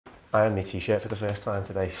I ironed my t-shirt for the first time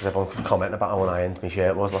today because everyone was commenting about how unironed my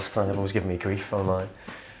shirt was last time. Everyone was giving me grief online.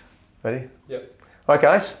 Ready? Yep. All right,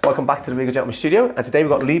 guys, welcome back to the Regal Gentleman Studio. And today we've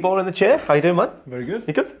got Libor in the chair. How you doing, man? Very good.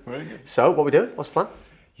 You good? Very good. So, what we doing? What's the plan?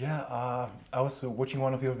 Yeah, I was watching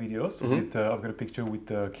one of your videos with, I've got a picture with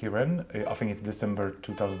Kieran. I think it's December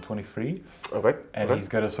 2023. Okay. And he's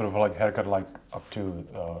got a sort of like haircut like up to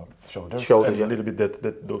shoulders. Shoulders, and a little bit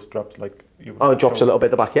that those straps like you. Oh, it drops a little bit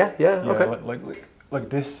at the back, yeah? Yeah, yeah, okay. Like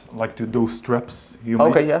this, like to those straps. You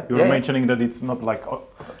you were mentioning that it's not like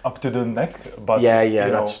up to the neck, but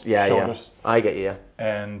shoulders. Yeah. I get you. Yeah.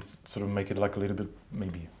 And sort of make it like a little bit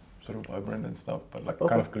maybe sort of vibrant and stuff, but like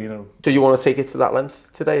kind of cleaner. So you want to take it to that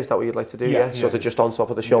length today? Is that what you'd like to do? Yeah. Sort of just on top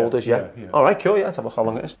of the shoulders, yeah? All right, cool. Yeah. Let's have a look how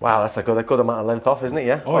long it is. Wow, that's a good amount of length off, isn't it?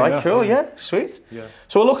 Yeah. Oh, all right, cool. Yeah. Sweet. Yeah.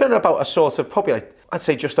 So we're looking at about a sort of probably like I'd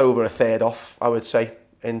say just over a third off. I would say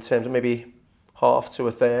in terms of maybe half to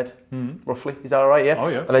a third, roughly. Is that all right? Yeah. Oh,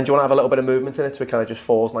 yeah. And then do you want to have a little bit of movement in it so it kind of just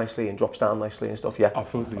falls nicely and drops down nicely and stuff? Yeah.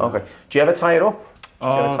 Absolutely. Okay. Yeah. Do you ever tie it up? Do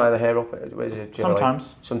you ever tie the hair up?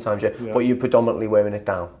 Sometimes. Sometimes, yeah. But you're predominantly wearing it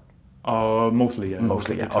down? Mostly, yeah.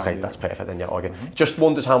 Mostly, yeah. Okay, that's perfect then, yeah. Okay. Just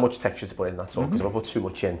wonders how much texture to put in, that's all, because if I put too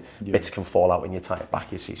much in, bits can fall out when you tie it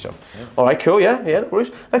back, you see, so. All right, cool, yeah, no worries.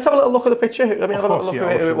 Let's have a little look at the picture. Let me have a little look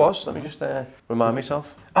at who it was. Let me just remind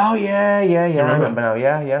myself. Oh, yeah, I remember now,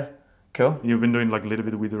 yeah. Cool. You've been doing like a little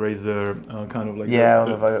bit with the razor, kind of like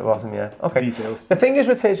on the very bottom, yeah. Okay. Details. The thing is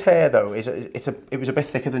with his hair though, is it was a bit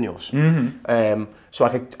thicker than yours. So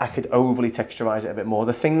I could overly texturize it a bit more.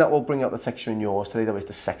 The thing that will bring out the texture in yours today though is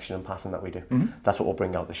the section and pattern that we do. That's what will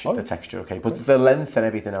bring out the texture, okay? But the length and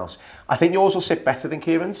everything else, I think yours will sit better than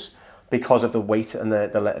Kieran's because of the weight and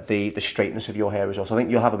the straightness of your hair as well. So I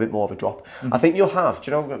think you'll have a bit more of a drop. I think you'll have,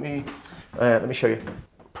 do you know, let me show you.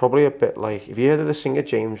 Probably a bit like, have you heard of the singer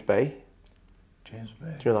James Bay? James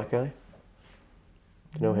Bay. Do you know that guy?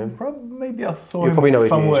 Do you know him? Maybe I saw him. You probably know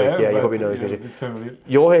his music, yeah, you but, probably know his music. It's familiar.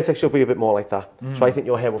 Your hair texture will be a bit more like that. So I think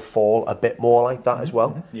your hair will fall a bit more like that as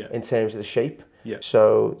well, in terms of the shape. Yeah.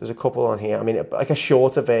 So there's a couple on here. I mean, like a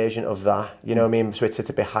shorter version of that, you know what I mean? So it sits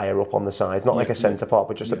a bit higher up on the sides, not like a centre part,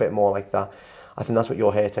 but just a bit more like that. I think that's what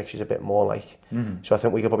your hair texture is a bit more like. So I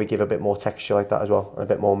think we could probably give a bit more texture like that as well, and a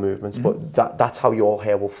bit more movement. But that's how your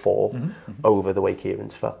hair will fall over the way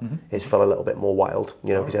Kieran's fell. His fell a little bit more wild,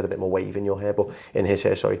 you know, because he had a bit more wave in your hair, but in his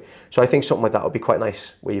hair, sorry. So I think something like that would be quite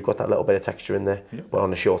nice, where you've got that little bit of texture in there, but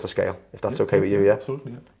on a shorter scale, if that's okay with you, yeah?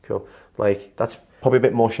 Absolutely, yeah. Cool. Like, that's probably a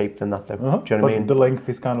bit more shape than that though. Do you know what I mean? The length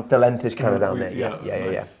is kind of... The length is kind of down there,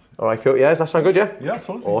 yeah. All right, cool. Yeah, does that sound good, yeah? Yeah,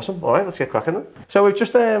 absolutely. Awesome. All right, let's get cracking then. So we've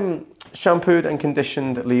just shampooed and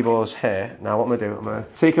conditioned Libor's hair. Now what I'm going to do, I'm going to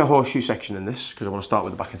take a horseshoe section in this, because I want to start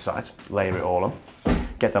with the back and sides, layer it all on,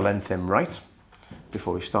 get the length in right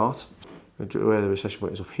before we start. Where the recession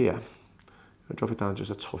point is up here, I'll drop it down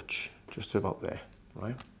just a touch, just to about there,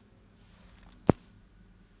 right?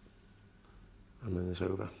 And then this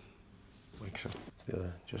over, like so. The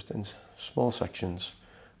other, just in small sections.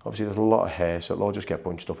 Obviously there's a lot of hair, so it'll all just get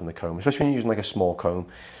bunched up in the comb, especially when you're using like a small comb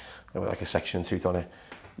with like a section tooth on it.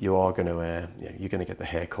 You are going to, you're going to get the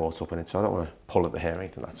hair caught up in it, so I don't want to pull at the hair or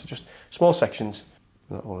anything like that. So just small sections,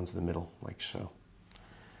 not all into the middle, like so.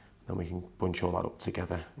 Then we can bunch all that up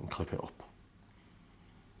together and clip it up.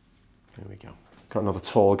 There we go. Got another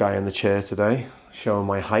tall guy in the chair today, showing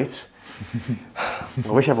my height. I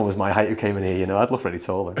wish everyone was my height who came in here, you know, I'd look really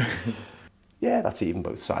tall then. Yeah, that's even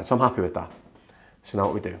both sides, so I'm happy with that. So now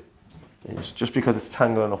what we do is, just because it's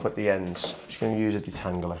tangling up at the ends, I'm just going to use a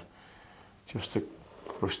detangler just to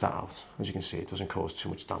brush that out. As you can see, it doesn't cause too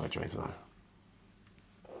much damage or anything like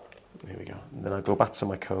that. There we go. And then I'll go back to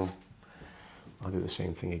my comb. I'll do the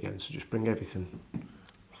same thing again. So just bring everything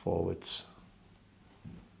forwards,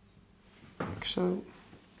 like so.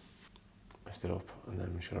 Lift it up, and then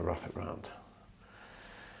I'm just going to wrap it round.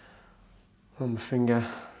 On my finger,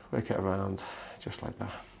 work it around, just like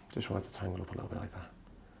that. Just want it to tangle up a little bit like that.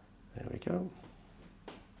 There we go.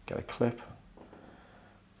 Get a clip.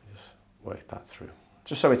 Just work that through.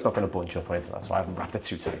 Just so it's not going to bunch up or anything like that. So I haven't wrapped it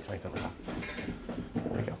too tight or anything like that.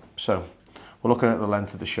 There we go. So we're looking at the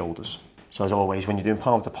length of the shoulders. So as always, when you're doing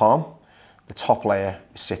palm to palm, the top layer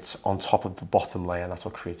sits on top of the bottom layer, and that's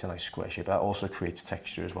what creates a nice square shape. That also creates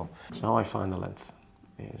texture as well. So how I find the length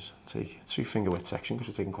is take a 2 finger width section, because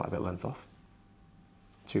we're taking quite a bit of length off.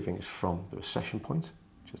 2 fingers from the recession point.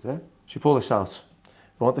 Just there. So we pull this out.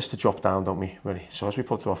 We want this to drop down, don't we? Really. So as we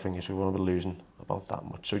pull it through our fingers, we won't be losing about that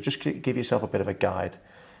much. So just give yourself a bit of a guide.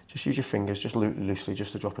 Just use your fingers, just loosely,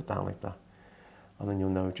 just to drop it down like that. And then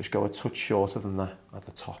you'll know, just go a touch shorter than that at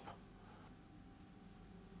the top.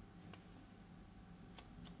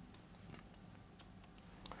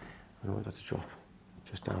 We want that to drop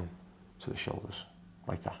just down to the shoulders,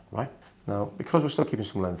 like that, right? Now, because we're still keeping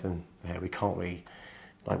some length in the hair, we can't really,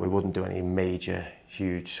 like we wouldn't do any major,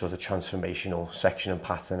 huge sort of transformational section and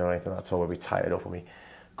pattern or anything. That's all where we tie it up and we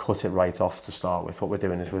cut it right off to start with. What we're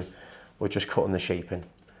doing is we're just cutting the shape in.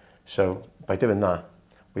 So by doing that,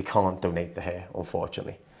 we can't donate the hair,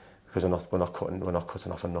 unfortunately, because we're not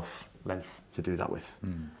cutting off enough length to do that with.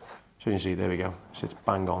 So you can see, there we go. So it's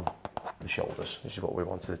bang on the shoulders. This is what we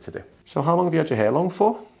wanted it to do. So how long have you had your hair long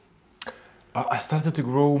for? I started to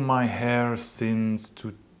grow my hair since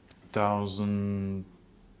 2000,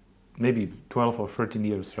 maybe 12 or 13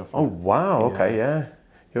 years roughly. Oh wow, okay, yeah.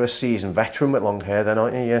 You're a seasoned veteran with long hair then,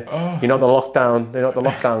 aren't you? You're not the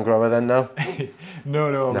lockdown grower then, no?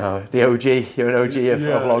 No. The OG, you're an OG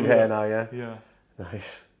of long hair now, yeah? Yeah.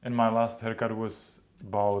 Nice. And my last haircut was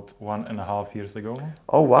about 1.5 years ago.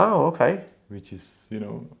 Oh wow, okay. Which is, you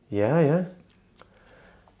know... Yeah.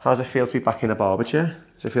 How's it feel to be back in a barber chair?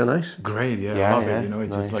 Does it feel nice? Great, yeah, I love it, you know,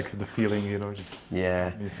 it's nice. Just like the feeling, you know, just...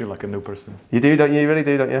 Yeah. You feel like a new person. You do, don't you? You really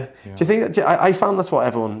do, don't you? Yeah. Do you think, I found that's what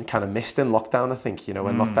everyone kind of missed in lockdown, I think, you know,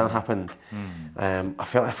 when lockdown happened. I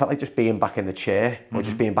felt like just being back in the chair or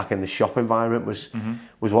just being back in the shop environment was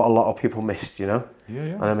what a lot of people missed, you know? Yeah.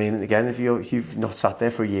 And I mean, again, if you've not sat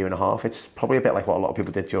there for a year and a half, it's probably a bit like what a lot of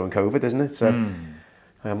people did during COVID, isn't it? So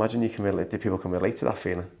I imagine people can relate to that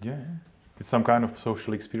feeling. Yeah. It's some kind of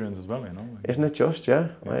social experience as well, you know? Isn't it just, yeah.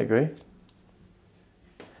 I agree.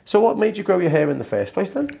 So what made you grow your hair in the first place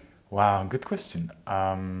then? Wow, good question.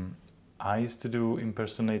 I used to do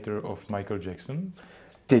Impersonator of Michael Jackson.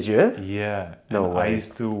 Did you? Yeah. No and way. I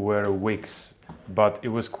used to wear wigs, but it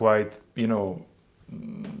was quite, you know,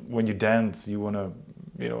 when you dance, you want to,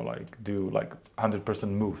 you know, like do like 100%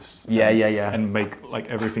 moves. Yeah. And make like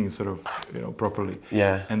everything sort of, you know, properly.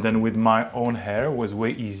 Yeah. And then with my own hair, it was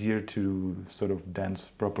way easier to sort of dance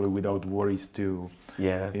properly without worries to,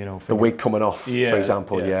 you know. The wig coming off, for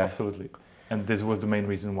example, yeah. Absolutely. And this was the main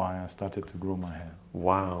reason why I started to grow my hair.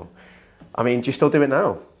 Wow. I mean, do you still do it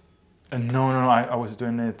now? No, I was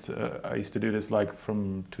doing it, I used to do this like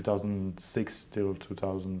from 2006 till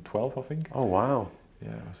 2012, I think. Oh, wow. Yeah,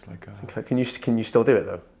 it was like... Can you still do it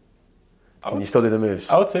though? Can you still do the moves?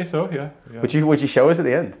 I would say so, yeah. Would you show us at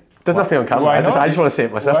the end? There's nothing on camera, I just want to see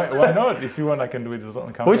it myself. Why not? If you want, I can do it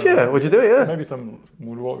on camera. Would you? Would you do it, yeah? Maybe some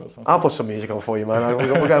moonwalk or something. I'll put some music on for you, man.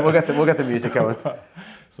 We'll get the music going.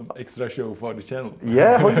 Some extra show for the channel.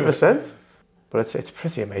 Yeah, 100%. But it's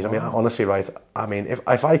pretty amazing. I mean, honestly, right, I mean,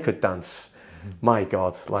 if I could dance, my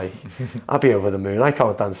God, like, I'd be over the moon. I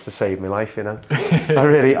can't dance to save my life, you know.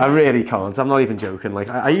 I really can't. I'm not even joking. Like,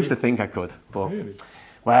 I used to think I could, but, really?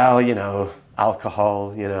 Well, you know,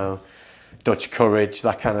 alcohol, you know, Dutch courage,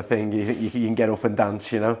 that kind of thing. You can get up and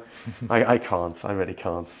dance, you know. I can't. I really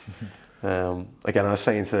can't. Again, I was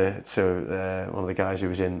saying to one of the guys who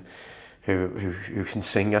was in, who can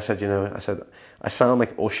sing. I said, you know, I sound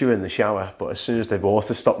like Usher in the shower, but as soon as the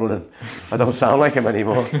water stopped running, I don't sound like him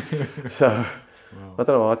anymore. So wow. I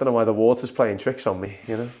don't know why the water's playing tricks on me,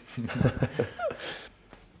 you know.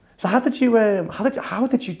 So how did you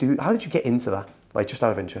get into that? Like, just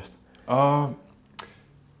out of interest. I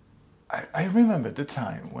remember the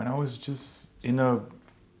time when I was just in a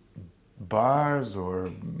bars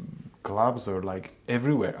or clubs or like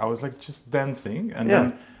everywhere. I was like just dancing and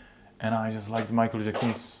then I just liked Michael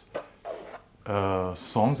Jackson's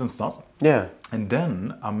songs and stuff. Yeah. And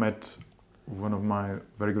then I met one of my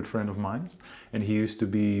very good friend of mine, and he used to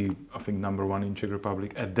be, I think, #1 in Czech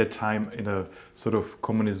Republic at that time in a sort of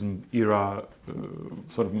communism era,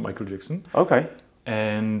 sort of Michael Jackson. Okay.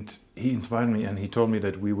 And he inspired me, and he told me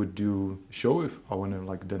that we would do a show if I want to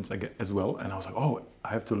like dance as well. And I was like, oh, I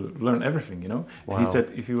have to learn everything, you know. Wow. And he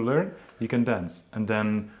said, if you learn, you can dance. And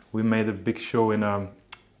then we made a big show in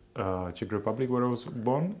Czech Republic where I was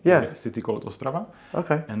born, a city called Ostrava.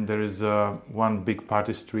 Okay. And there is one big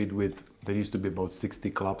party street with, there used to be about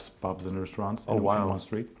 60 clubs, pubs and restaurants in one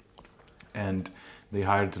street. And they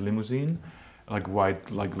hired a limousine, like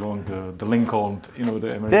white, like long, the Lincoln, you know,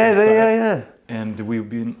 the American style. Yeah. And we've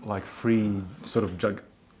been like free, sort of,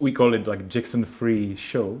 we call it like Jackson free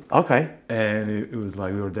show. Okay. And it was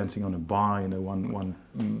like we were dancing on a bar in a one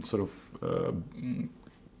sort of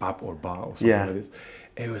pub or bar or something like this.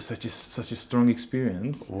 It was such a strong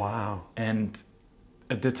experience. Wow. And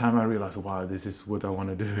at that time I realized, wow, this is what I want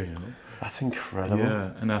to do, you know. That's incredible.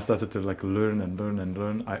 Yeah, and I started to like learn and learn and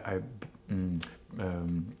learn. I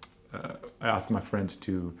asked my friend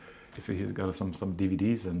if he's got some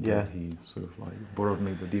DVDs, and he sort of like borrowed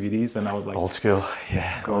me the DVDs, and I was like, old school,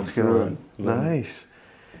 old school. Nice.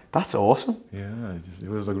 That's awesome. Yeah, it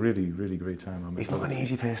was like really, really great time. He's not an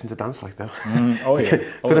easy person to dance like, though. Oh yeah.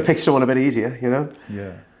 Could have picked someone a bit easier, you know.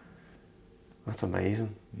 Yeah. That's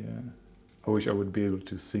amazing. Yeah. I wish I would be able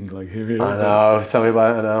to sing like him. I know, tell me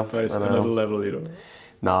about it, I know. But it's another level,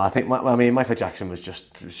 No, I think, I mean, Michael Jackson was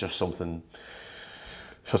just something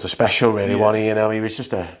sort of special, really, wasn't he? You know, he was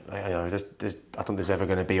just I don't think there's ever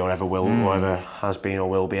going to be or ever will or ever has been or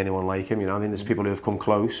will be anyone like him. You know, I think there's people who have come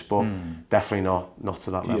close, but definitely not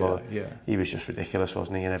to that level. Yeah. He was just ridiculous,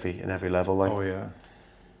 wasn't he? In every level, like. Oh yeah,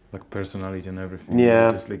 like personality and everything.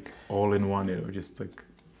 Yeah. Just like all in one, just like.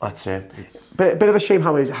 That's it. It's bit of a shame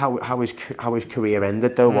how his career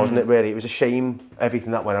ended, though, wasn't it? Really, it was a shame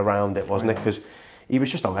everything that went around it, wasn't it? Because he was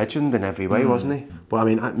just a legend in every way, wasn't he? But I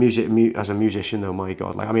mean, as a musician, though, my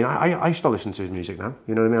God, like, I mean, I still listen to his music now.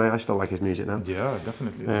 You know what I mean? I still like his music now. Yeah,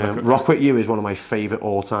 definitely. Rock With You is one of my favourite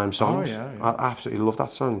all-time songs. Oh, yeah. I absolutely love that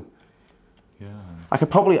song. Yeah. I could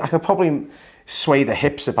probably sway the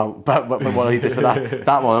hips about what he did for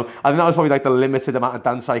that one. I think that was probably like the limited amount of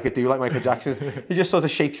dance I could do, like Michael Jackson's. He just sort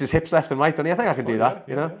of shakes his hips left and right, doesn't he? I think I can do that,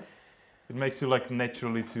 you know? Yeah. It makes you like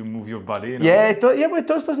naturally to move your body, you know? Yeah, it does, but it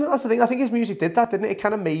does, doesn't it? That's the thing. I think his music did that, didn't it? It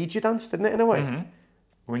kind of made you dance, didn't it, in a way?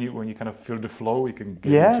 When you kind of feel the flow, you can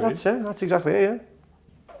get into that's it. That's exactly it,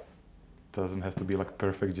 yeah. Doesn't have to be like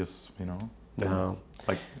perfect, just, No.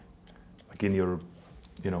 Like in your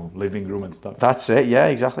living room and stuff. That's it, yeah,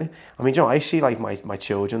 exactly. I mean, I see like my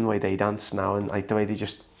children, the way they dance now, and like the way they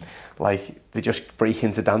just break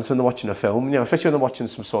into dance when they're watching a film, especially when they're watching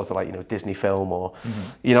some sort of like, Disney film or,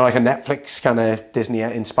 like a Netflix kind of Disney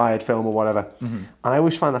inspired film or whatever. And I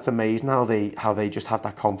always find that's amazing how they just have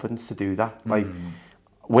that confidence to do that. Like,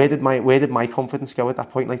 where did my confidence go at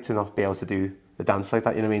that point? Like, to not be able to do the dance like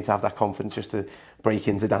that, you know what I mean? To have that confidence just to break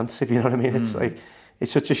into dance, if you know what I mean? It's like,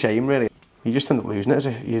 it's such a shame, really. You just end up losing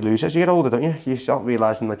it you lose it as you get older, don't you? You start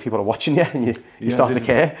realising like people are watching you and you start to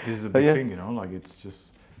care. This is a big thing, like it's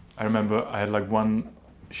just, I remember I had like one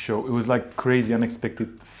show, it was like crazy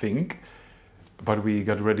unexpected thing, but we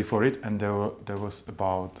got ready for it and there was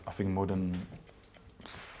about, I think, more than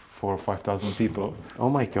 4,000 or 5,000 people. Oh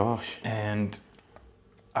my gosh. And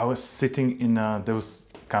I was sitting in there was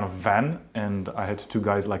kind of van and I had two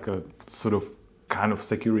guys like a sort of kind of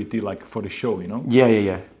security like for the show,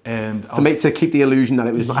 Yeah. And to keep the illusion that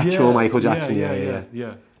it was actual Michael Jackson.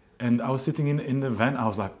 Yeah. And I was sitting in the van. I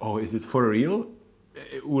was like, oh, is it for real?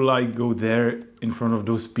 Will I go there in front of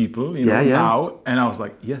those people, now? And I was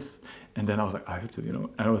like, yes. And then I was like, I have to, And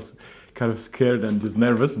I was kind of scared and just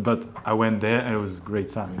nervous, but I went there and it was a great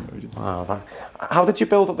time. Wow. How did you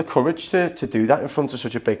build up the courage to do that in front of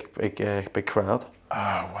such a big crowd? Oh,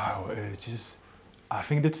 wow. I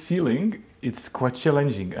think that feeling, it's quite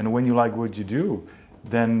challenging. And when you like what you do,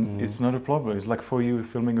 then it's not a problem. It's like for you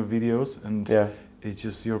filming of videos and it's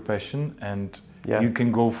just your passion and you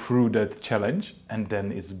can go through that challenge and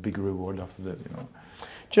then it's a big reward after that,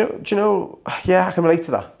 Do you know, yeah, I can relate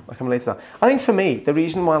to that. I think for me, the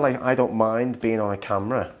reason why like I don't mind being on a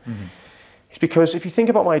camera is because if you think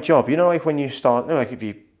about my job, like when you start, like if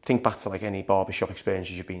you think back to like any barbershop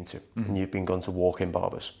experiences you've been to and you've been gone to walk-in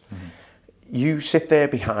barbers, you sit there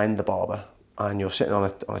behind the barber and you're sitting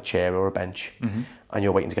on a chair or a bench and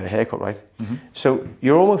you're waiting to get a haircut, right? So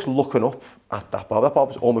you're almost looking up at that barber. That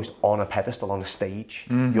barber's almost on a pedestal on a stage.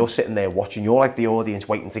 You're sitting there watching. You're like the audience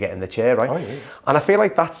waiting to get in the chair, right? Oh, yeah. And I feel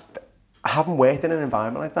like I haven't worked in an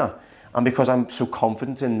environment like that. And because I'm so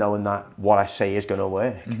confident in knowing that what I say is going to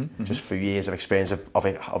work, just through years of experience of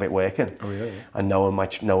it working, and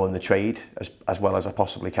knowing the trade as well as I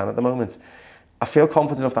possibly can at the moment, I feel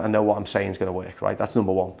confident enough that I know what I'm saying is going to work, right? That's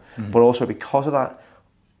number one. But also because of that,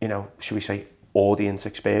 should we say, audience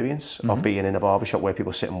experience of being in a barbershop where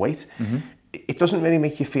people sit and wait, it doesn't really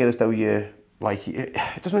make you feel as though you're like,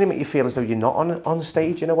 it doesn't really make you feel as though you're not on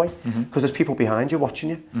stage in a way, because there's people behind you watching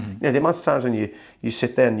you. The amount of times when you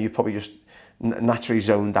sit there and you've probably just naturally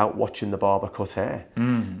zoned out watching the barber cut hair,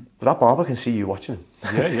 but that barber can see you watching him.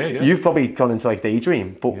 Yeah. You've probably gone into like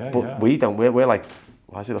daydream, but we don't. We're like,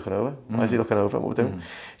 why is he looking over? Why is he looking over at what we're doing?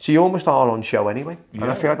 So you almost are on show anyway. And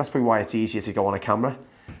I feel like that's probably why it's easier to go on a camera.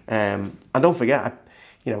 And don't forget,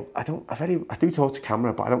 I do talk to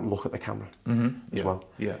camera, but I don't look at the camera as well.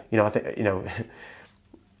 Yeah. I think,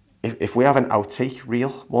 if we have an outtake reel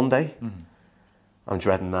one day, I'm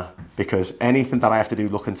dreading that, because anything that I have to do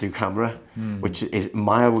looking to camera, which is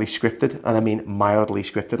mildly scripted, and I mean mildly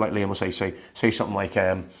scripted, like Liam will say something like,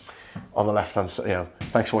 on the left hand side,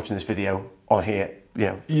 thanks for watching this video on here.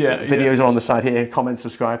 Videos are on the side here, comment,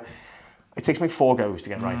 subscribe. It takes me 4 goes to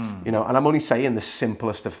get right, and I'm only saying the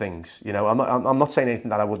simplest of things, I'm not saying anything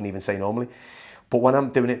that I wouldn't even say normally, but when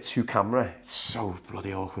I'm doing it to camera, it's so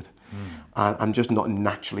bloody awkward, and I'm just not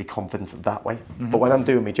naturally confident that way. But when I'm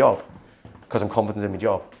doing my job, because I'm confident in my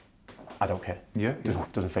job, I don't care. Yeah.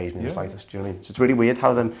 It doesn't faze me in the slightest. Do you know what I mean? So it's really weird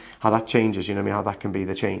how that changes. You know what I mean? How that can be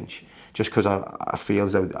the change, just because I feel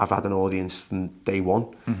as though I've had an audience from day one.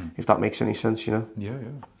 If that makes any sense, you know? Yeah.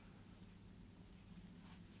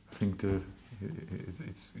 I think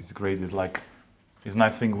it's great. It's like it's a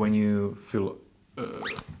nice thing when you feel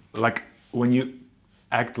like when you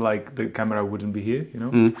act like the camera wouldn't be here. You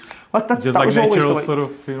know? Well, just that like was always natural the way, sort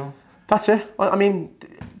of. You know. That's it. I mean,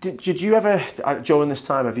 did you ever during this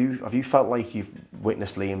time have you felt like you've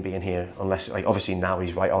witnessed Liam being here? Unless, like, obviously now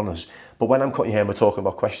he's right on us. But when I'm cutting your hair and we're talking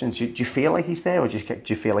about questions, do you feel like he's there, or do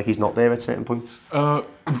you feel like he's not there at certain points?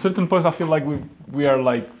 In certain points, I feel like we are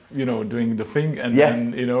like, you know, doing the thing, and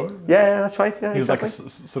then, you know. Yeah, that's right. Yeah, he's exactly.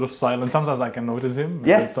 like sort of silent. Sometimes I can notice him.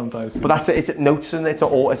 Yeah. Sometimes. But that's it. It's notes, and it's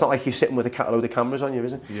not like you're sitting with a load of cameras on you,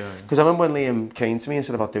 is it? Yeah. Because I remember when Liam came to me and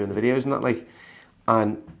said about doing the videos and that, like,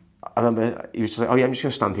 and I remember he was just like, "Oh yeah, I'm just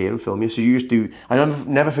going to stand here and film you." So you just do. I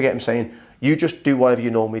never forget him saying, "You just do whatever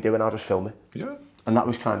you normally do, and I'll just film it." Yeah. And that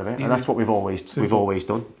was kind of it. Easy. And that's what we've always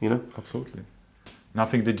done, you know. Absolutely. And I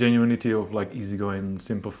think the genuinity of like easygoing,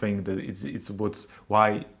 simple thing, that it's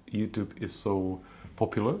why YouTube is so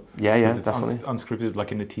popular. Yeah, it's definitely. Unscripted,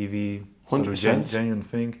 like in the TV. 100%. Sort of genuine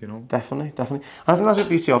thing, you know. Definitely. And I think that's the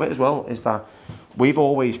beauty of it as well, is that we've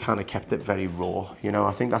always kind of kept it very raw. You know,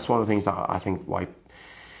 I think that's one of the things that I think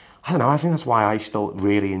that's why I still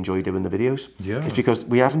really enjoy doing the videos. Yeah. It's because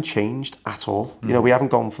we haven't changed at all. You know, we haven't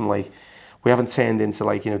gone from like, we haven't turned into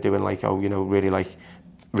like, you know, doing like, oh, you know,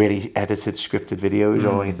 really edited, scripted videos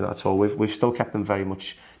or anything at all. We've still kept them very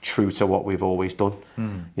much true to what we've always done.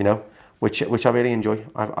 You know, which I really enjoy.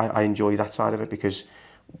 I enjoy that side of it, because,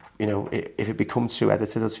 you know, if it becomes too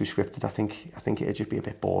edited or too scripted, I think it'd just be a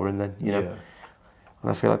bit boring then, you know. Yeah.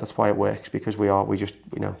 And I feel like that's why it works, because we just,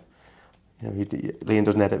 you know, Liam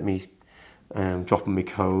doesn't edit me dropping me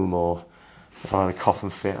comb, or if I had a cough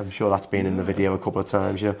and fit. I'm sure that's been in the video a couple of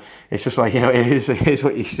times. You know, it's just like, you know, it is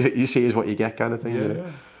what you see is what you get, kind of thing. Yeah, you know?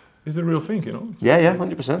 yeah. It's a real thing, you know. Yeah,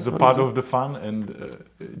 100%. It's a part of the fun, and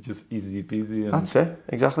just easy peasy. And, that's it.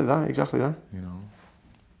 Exactly that. You know.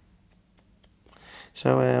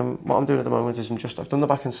 So what I'm doing at the moment is I've done the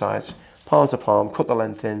back and sides, palm to palm, cut the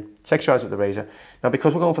length in, texturise with the razor. Now,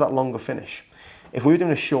 because we're going for that longer finish, if we were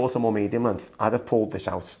doing a shorter, more medium length, I'd have pulled this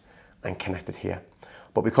out and connected here.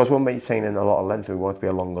 But because we're maintaining a lot of length and we want it to be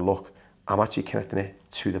a longer look, I'm actually connecting it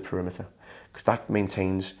to the perimeter, because that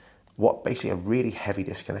maintains what basically a really heavy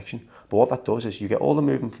disconnection. But what that does is you get all the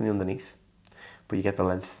movement from the underneath, but you get the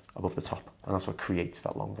length above the top, and that's what creates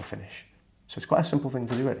that longer finish. So it's quite a simple thing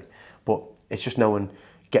to do, really. But it's just knowing,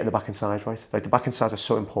 getting the back and sides right. Like, the back and sides are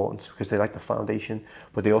so important because they like the foundation,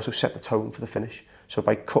 but they also set the tone for the finish. So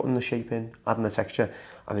by cutting the shape in, adding the texture,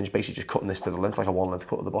 and then just cutting this to the length, like a one length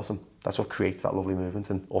cut at the bottom, that's what creates that lovely movement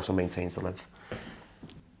and also maintains the length.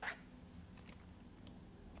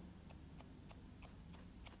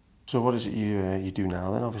 So what is it you do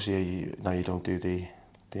now then? Obviously now you don't do the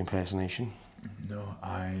impersonation. No,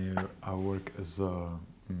 I work as an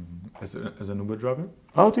Uber driver.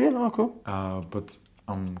 Oh, do you? Oh, cool. But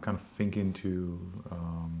I'm kind of thinking to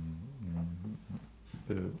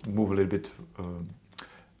move a little bit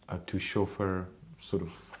to chauffeur sort of.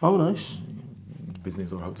 Oh, nice.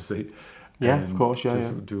 Business, or how to say. Yeah, of course, yeah.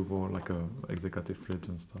 Just do more like a executive flips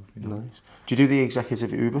and stuff. You know? Nice. Do you do the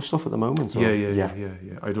executive Uber stuff at the moment? Or? Yeah.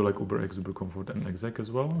 I do like Uber X, Uber Comfort, and Exec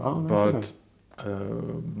as well. Oh, nice.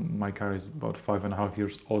 But my car is about 5.5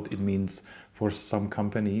 years old. It means for some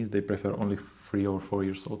companies they prefer only 3 or 4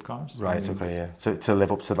 years old cars. Right. Okay. Yeah. To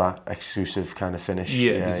live up to that exclusive kind of finish.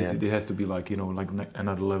 It has to be like, you know, like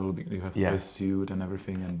another level. You have the suit and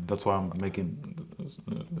everything, and that's why I'm making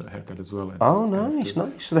the haircut as well. Oh, nice.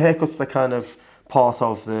 So the haircut's the kind of part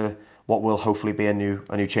of what will hopefully be a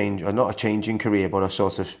new change, or not a change in career, but a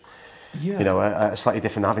sort of, you know, a slightly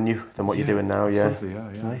different avenue than what you're doing now. Yeah. Absolutely,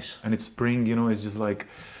 yeah. Nice. And it's spring, you know. It's just like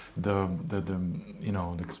the you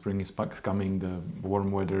know, the spring is coming, the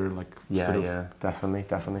warm weather, like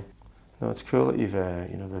definitely. No, it's cool that you've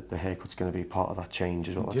you know, the haircut's going to be part of that change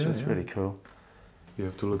as well. It's really cool. You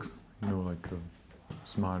have to look, you know, like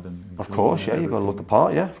smart and of course, yeah, you've got to look the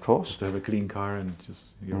part, yeah, of course. Just to have a clean car and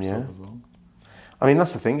just yourself as well. I mean,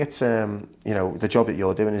 that's the thing. It's you know, the job that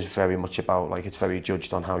you're doing is very much about, like, it's very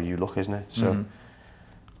judged on how you look, isn't it? So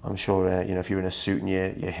I'm sure you know, if you're in a suit and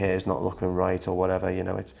your hair's not looking right or whatever, you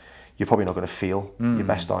know, you're probably not going to feel your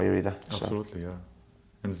best, are you, either? Absolutely, yeah.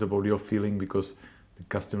 And it's about your feeling, because the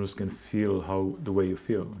customers can feel the way you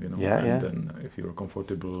feel, you know. And then if you're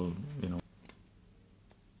comfortable, you know.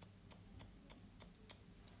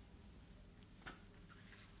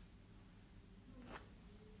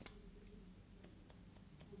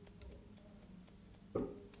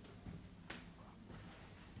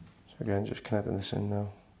 Again, just connecting this in now.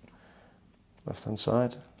 Left hand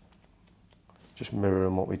side. Just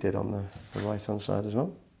mirroring what we did on the right hand side as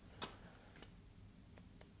well.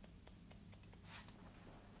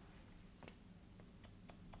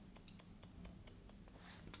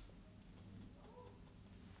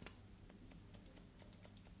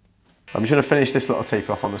 I'm just going to finish this little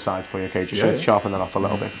taper off on the side for you, okay? Just to sharpen that off a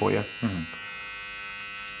little bit for you.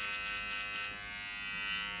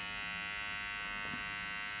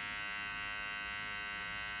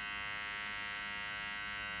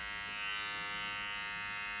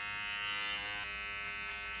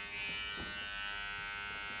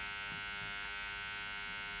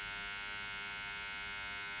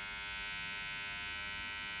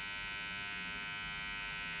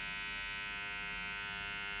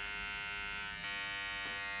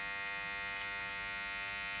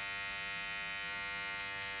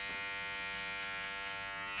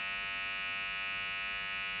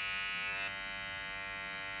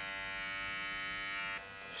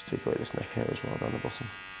 Just take away this neck hair as well down the bottom.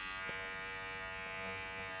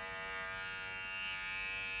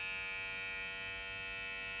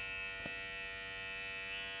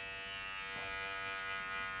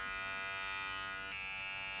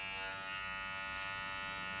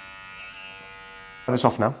 This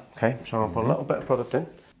off now, okay? So I'm gonna put a little bit of product in.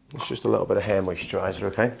 It's just a little bit of hair moisturiser,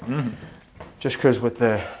 okay? Just because with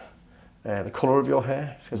the colour of your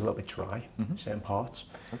hair, it feels a little bit dry, certain parts.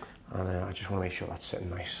 Okay. And I just want to make sure that's sitting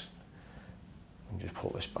nice. And just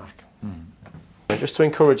pull this back. Just to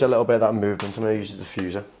encourage a little bit of that movement, I'm going to use the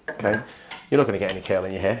diffuser, okay? You're not going to get any curl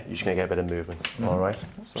in your hair, you're just going to get a bit of movement, all right? So,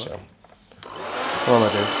 what I'm going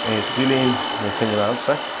to do is, if you lean and turn around a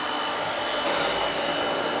sec.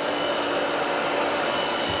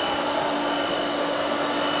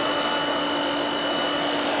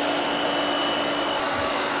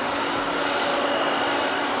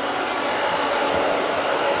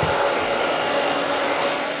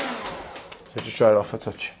 So just dry it off a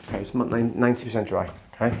touch. Okay, it's 90% dry,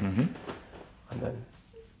 okay? And then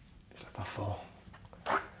just let that fall.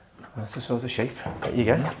 And that's the sort of shape that you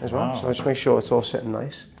get as well. So just make sure it's all sitting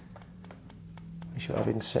nice. Make sure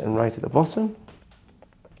everything's sitting right at the bottom.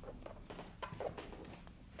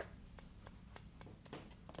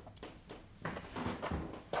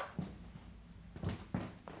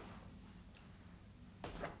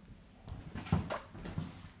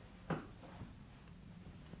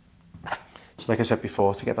 So like I said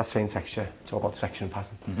before, to get that same texture, it's all about section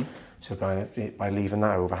pattern. So by leaving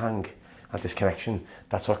that overhang and this connection,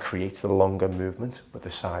 that's what creates the longer movement, but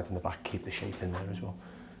the sides and the back keep the shape in there as well.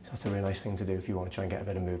 So that's a really nice thing to do if you want to try and get a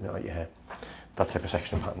bit of movement out of your hair. That type of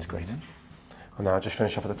sectional pattern is great. And now I'll just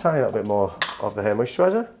finish off with a tiny little bit more of the hair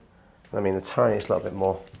moisturiser. I mean the tiniest little bit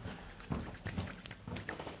more.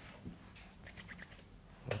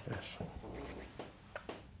 Like this.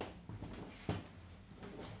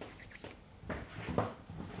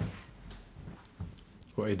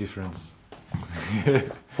 What a difference.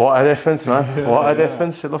 What a difference, man. What a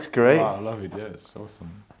difference. It looks great. Wow, I love it, yeah, it's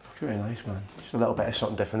awesome. It's really nice, man. Just a little bit of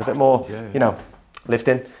something different, a bit more, you know,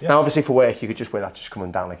 lifting. Now, obviously for work, you could just wear that just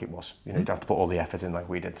coming down like it was. You know, you don't have to put all the effort in like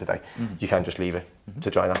we did today. You can just leave it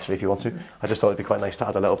to dry naturally if you want to. I just thought it'd be quite nice to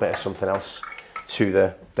add a little bit of something else to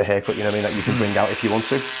the haircut, you know what I mean, that you can bring out if you want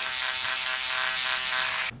to.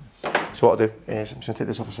 So what I'll do is, I'm just going to take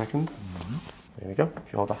this off a second. There we go.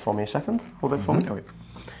 If you hold that for me a second, hold it for me. Okay.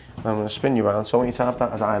 I'm going to spin you around, so I want you to have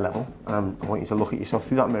that as eye level, and I want you to look at yourself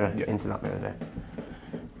through that mirror, into that mirror there.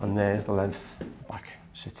 And there's the length, the back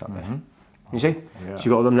sits up there. You see? So you've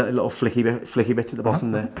got all them little flicky bits at the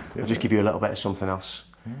bottom there. It'll just give you a little bit of something else.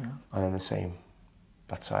 And then the same,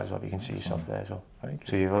 that side as well, you can see yourself there as well.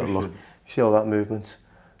 So you've got to look, you see all that movement.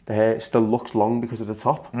 The hair still looks long because of the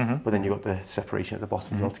top, but then you've got the separation at the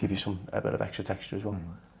bottom as well to give you a bit of extra texture as well.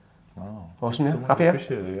 Wow. Awesome, yeah? Happy,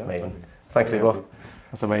 yeah? Amazing. Thanks, Libor.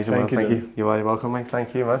 That's amazing, man. Thank you. You're very welcome, mate.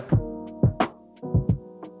 Thank you, man.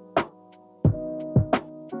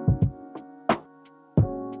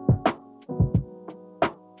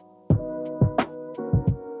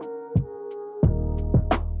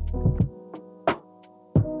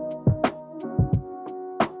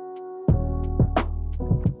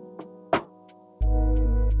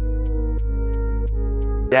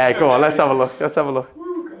 Yeah, go on, let's have a look. Let's have a look.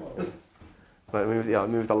 Right,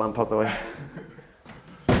 move the lamp out the way.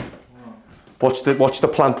 Watch the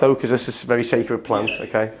plant though, because this is a very sacred plant,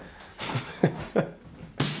 okay?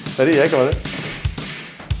 Ready? Yeah, go on then.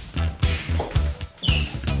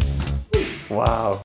 Wow.